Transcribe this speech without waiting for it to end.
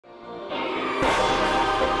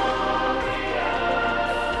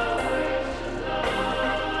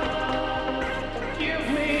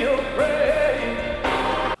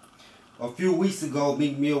few weeks ago,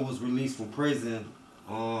 Meek Mill was released from prison.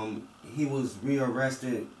 He was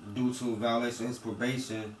rearrested due to violation of his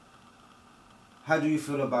probation. How do you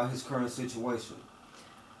feel about his current situation?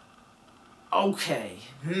 Okay.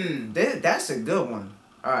 That's a good one.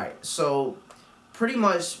 Alright, so pretty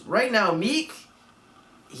much right now Meek,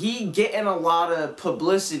 he getting a lot of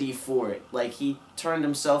publicity for it. Like, he turned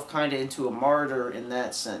himself kind of into a martyr in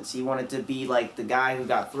that sense. He wanted to be like the guy who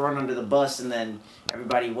got thrown under the bus and then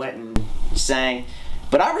everybody went and sang.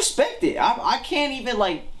 But I respect it. I can't even,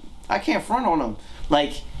 like, I can't front on him.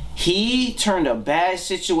 Like, he turned a bad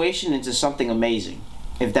situation into something amazing,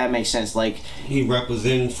 if that makes sense. Like, he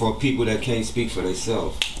representing for people that can't speak for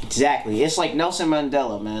themselves. Exactly. It's like Nelson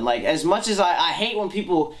Mandela, man. Like, as much as I hate when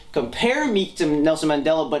people compare Meek to Nelson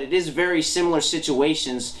Mandela, but it is very similar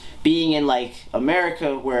situations, being in, like,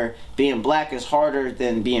 America, where being black is harder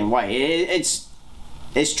than being white. It's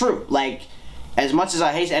true. Like, as much as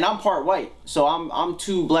I hate, and I'm part white, so I'm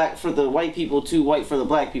too black for the white people, too white for the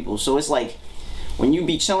black people. So it's like, when you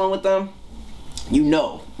be chilling with them, you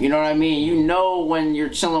know what I mean? You know when you're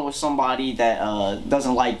chilling with somebody that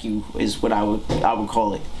doesn't like you, is what I would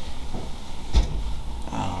call it.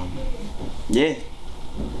 Yeah.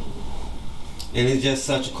 And it's just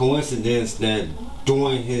such a coincidence that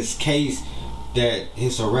during his case, that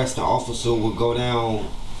his arresting officer would go down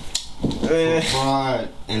for fraud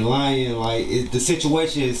and lying. Like, the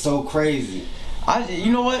situation is so crazy.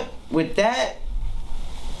 You know what? With that,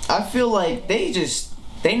 I feel like they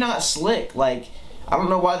not slick. Like, I don't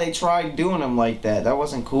know why they tried doing him like that. That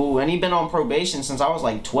wasn't cool. And he been on probation since I was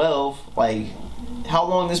like 12. Like, how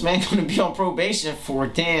long this man gonna be on probation for?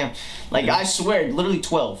 Damn. Like, I swear, literally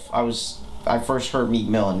 12. I first heard Meek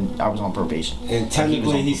Mill and I was on probation. And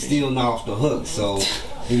technically he's still not off the hook. So,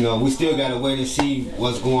 you know, we still gotta wait and see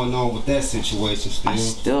what's going on with that situation still. I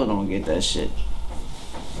still don't get that shit.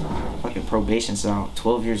 Fucking probation sound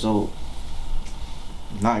 12 years old.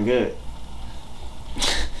 Not good.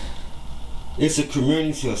 It's a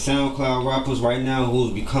community of SoundCloud rappers right now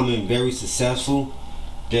who's becoming very successful.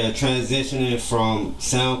 They're transitioning from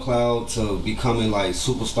SoundCloud to becoming like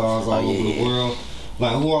superstars all over the world.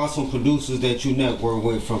 Like, who are some producers that you network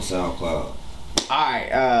with from SoundCloud?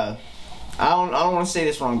 Alright, I don't want to say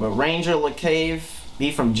this wrong, but Ranger LeCave,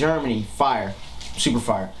 he from Germany, fire, super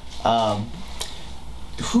fire.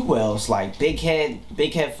 Who else? Like Big Head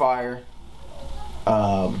fire.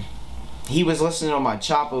 He was listening on my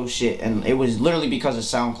Chapo shit, and it was literally because of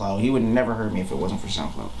SoundCloud. He would never heard me if it wasn't for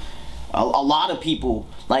SoundCloud. A lot of people,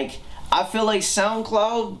 like, I feel like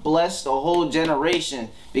SoundCloud blessed a whole generation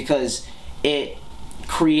because it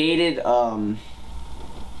created almost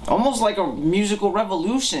like a musical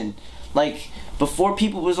revolution. Like, before,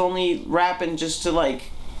 people was only rapping just to like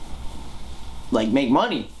make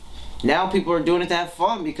money. Now people are doing it to have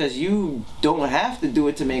fun, because you don't have to do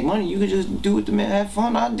it to make money. You could just do it to have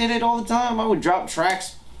fun. I did it all the time. I would drop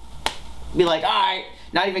tracks, be like, alright,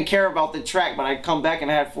 not even care about the track, but I'd come back and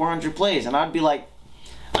I had 400 plays, and I'd be like,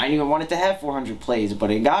 I didn't even want it to have 400 plays, but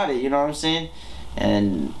it got it, you know what I'm saying?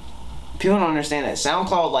 And people don't understand that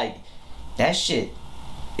SoundCloud, like, that shit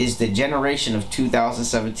is the generation of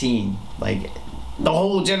 2017. Like, the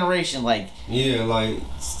whole generation, like. Yeah, like,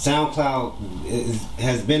 SoundCloud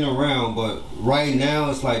has been around, but right now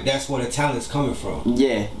it's like that's where the talent's coming from.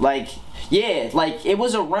 Yeah, like it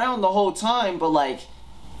was around the whole time, but like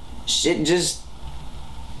shit just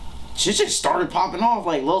started popping off,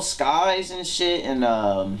 like Lil Skies and shit, and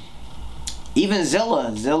even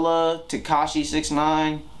Zilla, Tekashi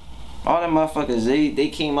 6ix9ine, all them motherfuckers, they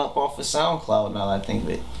came up off of SoundCloud, now that I think of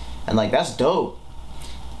it, and like, that's dope.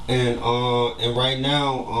 And right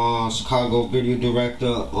now, Chicago video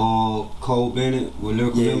director Cole Bennett with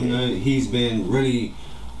Lyrical Luminary, he's been really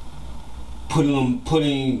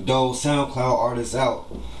putting those SoundCloud artists out.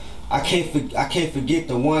 I can't forget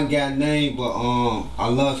the one guy name, but I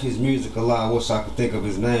love his music a lot. I wish I could think of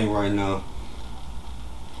his name right now.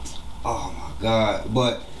 Oh my God!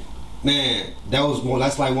 But man,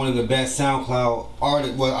 that's like one of the best SoundCloud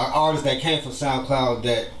artists. Well, artists that came from SoundCloud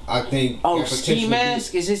that I think. Oh, Ski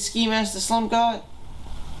Mask? Is it Ski Mask the Slum God?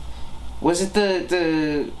 Was it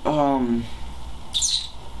the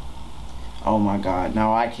Oh my God!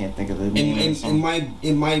 Now I can't think of the name.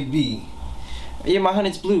 It might be. Yeah, my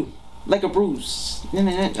honey's blue, like a bruise.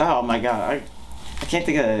 Oh my God! I can't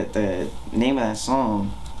think of the name of that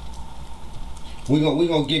song. We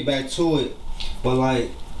gonna get back to it, but like,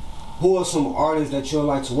 who are some artists that you'd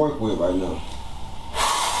like to work with right now?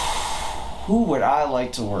 Who would I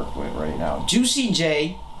like to work with right now? Juicy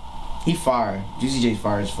J. He fire. Juicy J's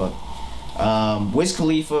fire as fuck. Wiz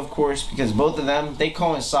Khalifa, of course, because both of them, they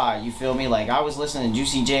coincide, you feel me? Like, I was listening to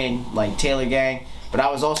Juicy J and, like, Taylor Gang, but I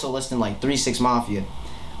was also listening, like, 3 6 Mafia.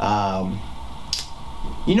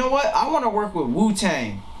 You know what? I want to work with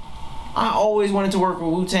Wu-Tang. I always wanted to work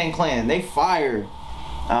with Wu-Tang Clan. They fire.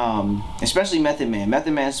 Especially Method Man.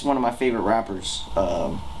 Method Man's one of my favorite rappers.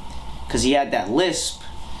 Because he had that lisp.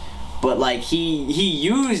 But, like, he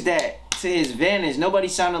used that to his advantage. Nobody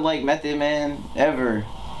sounded like Method Man ever.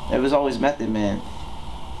 It was always Method Man.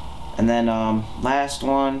 And then last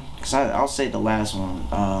one, because I'll say the last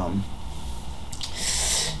one.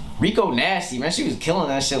 Rico Nasty, man, she was killing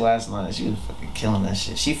that shit last night. She was fucking killing that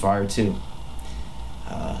shit. She fired too.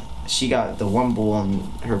 She got the one bull on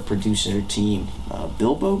her producer team,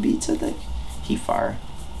 Bilbo Beats, I think. He fired.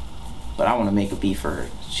 But I want to make a beat for her.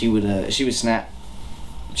 She would snap.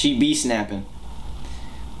 She'd be snapping.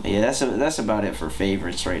 But yeah, that's about it for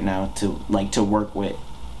favorites right now to work with.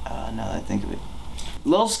 Now that I think of it,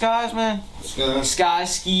 Lil Skies, man.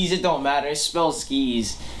 Skies, skis. It don't matter. It spells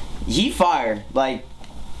skis. He fired. Like,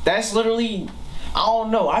 that's literally, I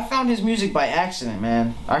don't know. I found his music by accident,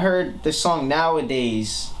 man. I heard the song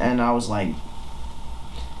Nowadays, and I was like,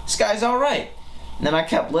 this guy's all right. And then I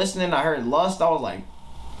kept listening. I heard Lust. I was like,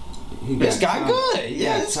 this guy good.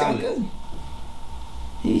 Yeah, this guy good.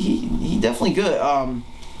 He definitely good.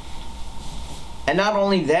 And not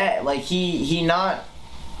only that, like he's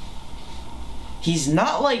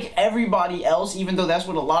not like everybody else, even though that's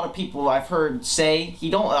what a lot of people I've heard say.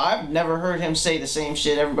 I've never heard him say the same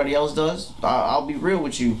shit everybody else does. I'll be real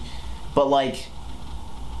with you. But, like,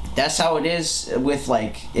 that's how it is with,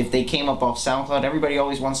 like, if they came up off SoundCloud, everybody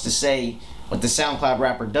always wants to say what the SoundCloud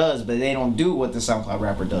rapper does, but they don't do what the SoundCloud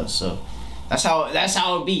rapper does. So that's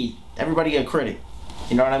how it be. Everybody a critic.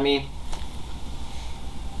 You know what I mean?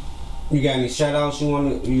 You got any shout outs you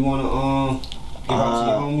wanna give out to your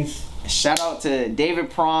homies? Shout out to David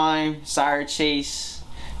Prime, Sire Chase,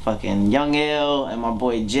 fucking Young Ill, and my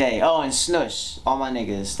boy Jay. Oh, and Snush, all my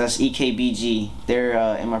niggas. That's EKBG.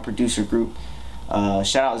 They're in my producer group.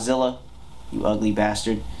 Shout out Zilla, you ugly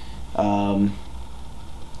bastard. And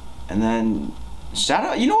then shout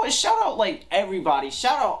out, you know what? Shout out like everybody.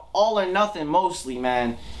 Shout out All or Nothing mostly,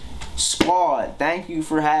 man. Squad, thank you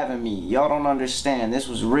for having me. Y'all don't understand. This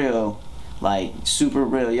was real, like super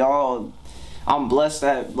real. Y'all. I'm blessed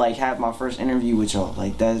that like have my first interview with y'all.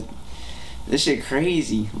 Like this shit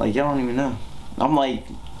crazy. Like y'all don't even know. I'm like,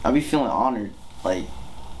 I be feeling honored. Like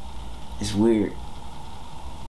it's weird.